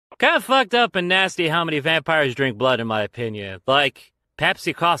Kind of fucked up and nasty how many vampires drink blood, in my opinion. Like,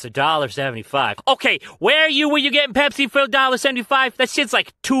 Pepsi costs $1.75. Okay, where are you when you getting Pepsi for $1.75? That shit's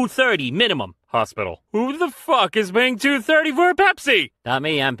like $2.30 minimum. Hospital. Who the fuck is paying $2.30 for a Pepsi? Not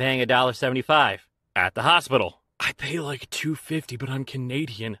me, I'm paying $1.75. At the hospital. I pay like $2.50, but I'm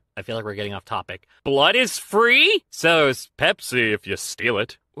Canadian. I feel like we're getting off topic. Blood is free? So is Pepsi if you steal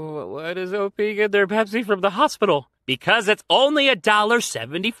it. Why does OP get their Pepsi from the hospital? Because it's only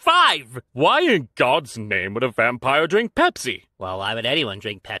 $1.75. Why in God's name would a vampire drink Pepsi? Well, why would anyone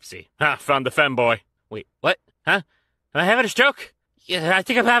drink Pepsi? Ah, found the femboy. Wait, what? Huh? Am I having a stroke? Yeah, I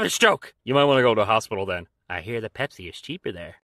think I'm having a stroke. You might want to go to a hospital then. I hear the Pepsi is cheaper there.